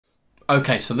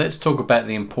Okay, so let's talk about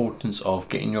the importance of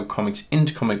getting your comics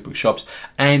into comic book shops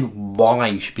and why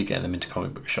you should be getting them into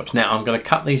comic book shops. Now, I'm going to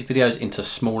cut these videos into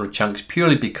smaller chunks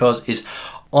purely because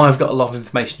I've got a lot of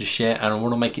information to share and I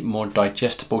want to make it more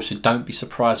digestible, so don't be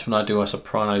surprised when I do a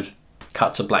Sopranos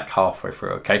cut to black halfway through,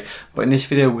 okay? But in this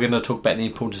video, we're going to talk about the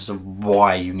importance of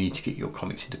why you need to get your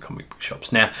comics into comic book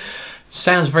shops. Now,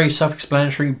 sounds very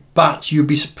self-explanatory, but you'll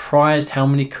be surprised how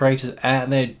many creators out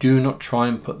there do not try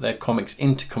and put their comics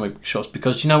into comic book shops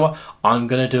because, you know what, I'm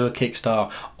going to do a Kickstarter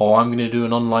or I'm going to do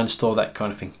an online store, that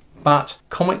kind of thing. But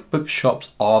comic book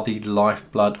shops are the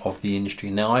lifeblood of the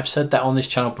industry. Now, I've said that on this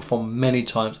channel before many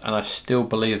times, and I still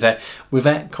believe that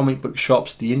without comic book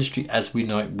shops, the industry as we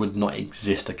know it would not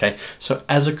exist, okay? So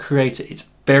as a creator, it's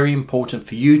very important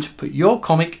for you to put your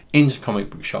comic into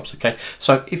comic book shops, okay?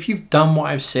 So if you've done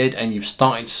what I've said and you've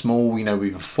started small, you know,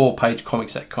 with a 4-page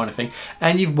comics, that kind of thing,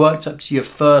 and you've worked up to your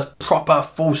first proper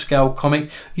full-scale comic,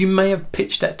 you may have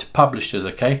pitched that to publishers,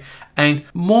 okay? And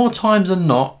more times than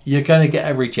not, you're going to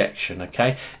get a rejection,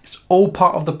 okay? It's all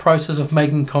part of the process of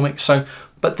making comics.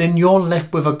 But then you're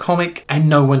left with a comic and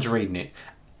no one's reading it.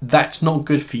 That's not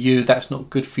good for you. That's not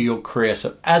good for your career.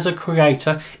 So as a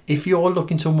creator, if you're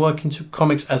looking to work into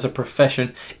comics as a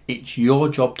profession, it's your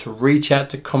job to reach out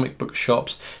to comic book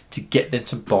shops to get them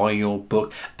to buy your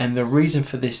book. And the reason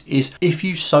for this is if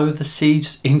you sow the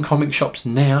seeds in comic shops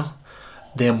now,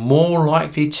 they're more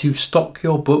likely to stock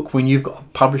your book when you've got a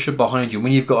publisher behind you,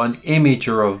 when you've got an Image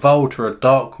or a Vault or a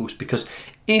Dark Horse, because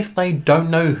if they don't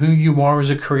know who you are as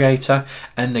a creator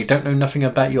and they don't know nothing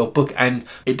about your book and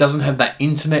it doesn't have that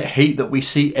internet heat that we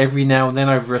see every now and then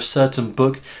over a certain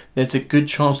book, there's a good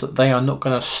chance that they are not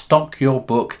going to stock your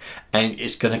book and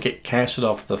it's going to get cancelled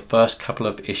after the first couple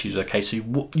of issues, okay? So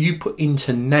what you put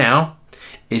into now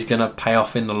is going to pay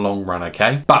off in the long run,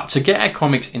 okay? But to get our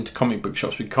comics into comic book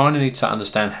shops, we kind of need to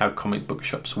understand how comic book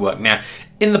shops work. Now,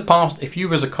 in the past, if you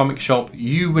was a comic shop,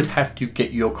 you would have to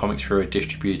get your comics through a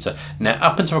distributor. Now,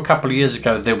 up until a couple of years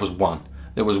ago, there was one.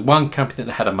 There was one company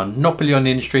that had a monopoly on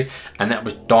the industry, and that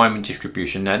was Diamond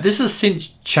Distribution. Now, this has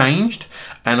since changed,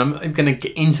 and I'm going to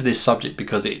get into this subject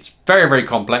because it's very, very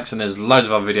complex, and there's loads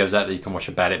of other videos out there you can watch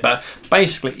about it. But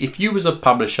basically, if you was a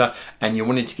publisher and you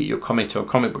wanted to get your comic to a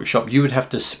comic book shop, you would have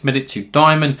to submit it to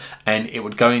Diamond, and it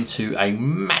would go into a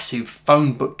massive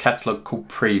phone book catalogue called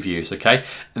Previews, okay?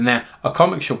 And now, a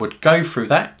comic shop would go through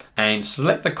that and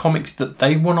select the comics that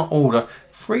they want to order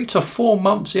 3 to 4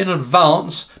 months in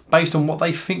advance based on what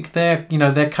they think their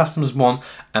customers want,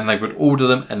 and they would order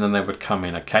them and then they would come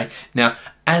in, okay? Now,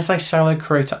 as a solo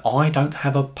creator, I don't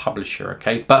have a publisher,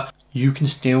 okay? But you can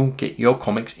still get your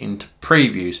comics into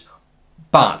Previews.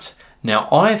 But now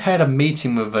I've had a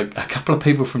meeting with a couple of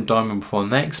people from Diamond before,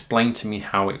 and they explained to me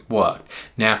how it worked.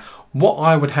 Now, what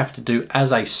I would have to do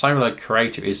as a solo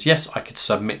creator is, yes, I could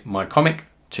submit my comic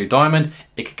to Diamond,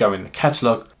 it could go in the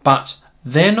catalogue, but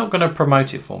they're not going to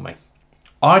promote it for me.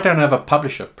 I don't have a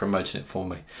publisher promoting it for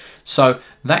me. So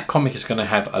that comic is going to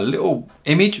have a little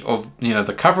image of, you know,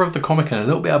 the cover of the comic and a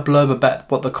little bit of blurb about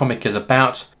what the comic is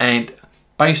about. And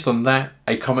based on that,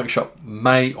 a comic shop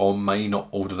may or may not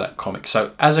order that comic.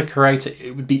 So as a creator,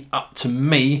 it would be up to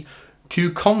me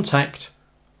to contact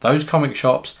those comic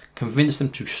shops, convince them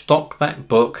to stock that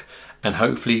book, and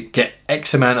hopefully get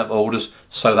X amount of orders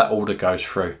so that order goes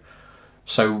through.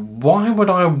 So why would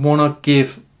I want to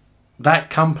give that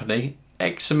company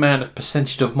X amount of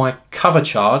percentage of my cover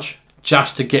charge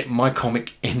just to get my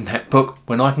comic in that book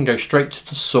when I can go straight to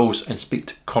the source and speak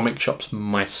to comic shops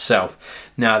myself?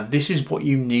 Now, this is what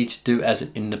you need to do as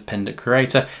an independent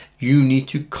creator. You need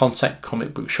to contact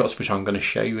comic book shops, which I'm going to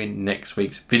show you in next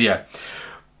week's video.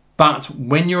 But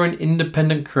when you're an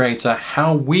independent creator,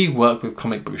 how we work with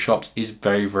comic book shops is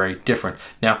very, very different.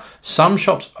 Now, some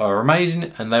shops are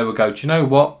amazing and they will go, do you know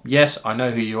what? Yes, I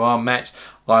know who you are, Matt.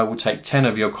 I will take 10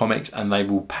 of your comics and they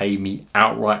will pay me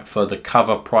outright for the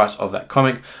cover price of that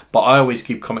comic. But I always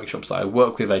give comic shops that I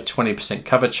work with a 20%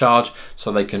 cover charge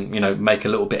so they can, you know, make a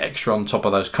little bit extra on top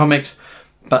of those comics.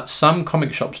 But some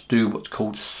comic shops do what's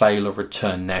called sale or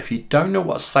return. Now, if you don't know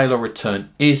what sale or return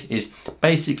is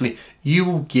basically you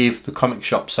will give the comic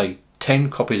shop, say, 10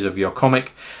 copies of your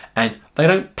comic, and they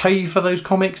don't pay you for those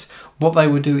comics. What they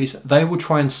will do is they will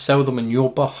try and sell them on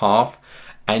your behalf,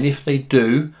 and if they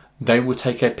do, they will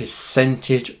take a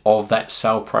percentage of that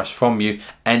sale price from you,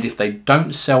 and if they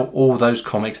don't sell all those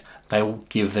comics, they will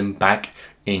give them back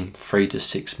in 3 to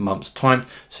 6 months time.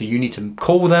 So you need to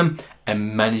call them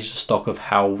and manage the stock of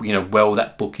how, you know, well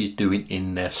that book is doing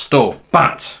in their store.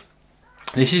 But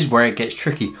this is where it gets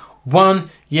tricky. One,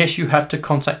 yes, you have to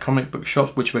contact comic book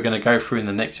shops, which we're going to go through in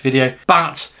the next video,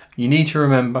 but you need to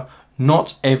remember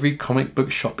Not every comic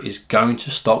book shop is going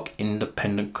to stock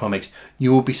independent comics.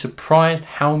 You will be surprised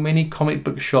how many comic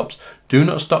book shops do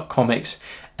not stock comics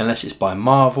unless it's by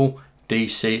Marvel,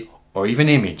 DC, or even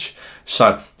Image.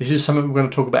 So this is something we're going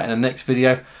to talk about in the next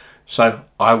video. So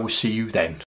I will see you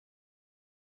then.